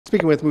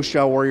Speaking with Moose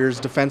Jaw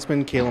Warriors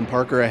defenseman Kalem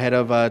Parker ahead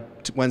of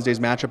Wednesday's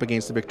matchup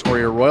against the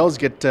Victoria Royals,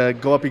 get to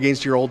go up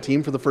against your old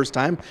team for the first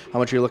time. How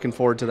much are you looking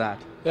forward to that?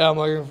 Yeah, I'm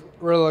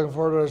really looking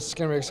forward to it. It's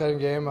going to be an exciting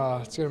game.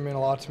 It's going to mean a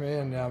lot to me,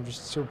 and I'm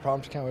just super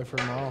pumped. Can't wait for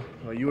tomorrow.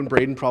 Well, you and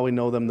Braden probably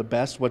know them the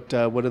best. What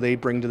do they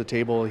bring to the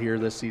table here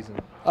this season?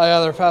 Yeah,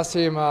 they're a fast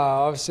team.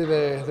 Obviously,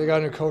 they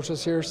got new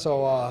coaches here,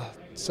 so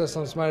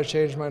systems might have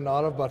changed, might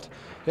not have. But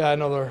yeah, I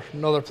know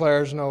their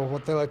players, know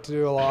what they like to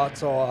do a lot.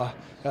 So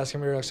yeah, it's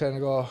going to be really exciting to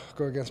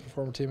go against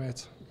former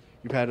teammates.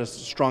 You've had a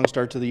strong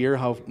start to the year.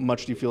 How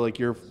much do you feel like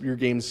your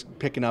game's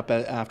picking up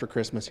after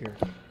Christmas here?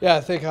 Yeah,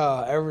 I think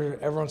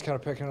everyone's kind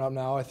of picking it up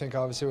now. I think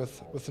obviously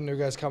with the new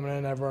guys coming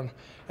in, everyone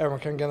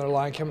can get their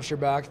line chemistry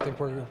back. I think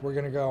we're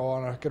going to go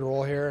on a good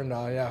roll here and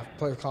yeah,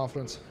 play with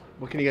confidence.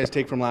 What can you guys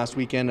take from last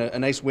weekend? A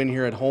nice win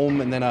here at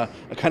home, and then a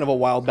kind of a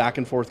wild back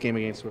and forth game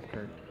against Swift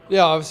Current.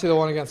 Yeah, obviously the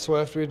one against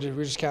Swift, we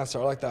just can't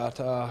start like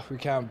that. We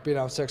can't beat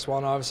down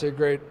 6-1. Obviously a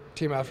great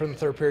team effort in the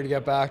third period to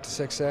get back to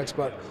 6-6,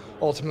 but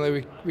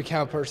ultimately we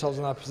can't put ourselves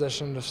in that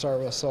position to start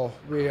with. So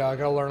we got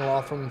to learn a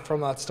lot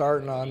from that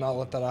start and not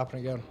let that happen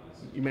again.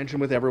 You mentioned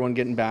with everyone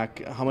getting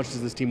back, how much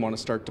does this team want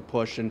to start to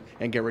push and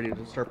get ready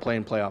to start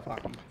playing playoff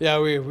hockey? Yeah,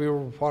 we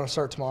want to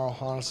start tomorrow.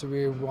 Honestly,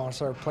 we want to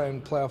start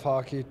playing playoff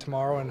hockey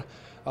tomorrow and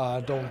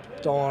don't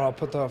want to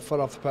put the foot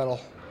off the pedal.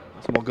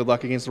 So, well, good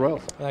luck against the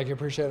Royals. Thank you,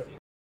 appreciate it.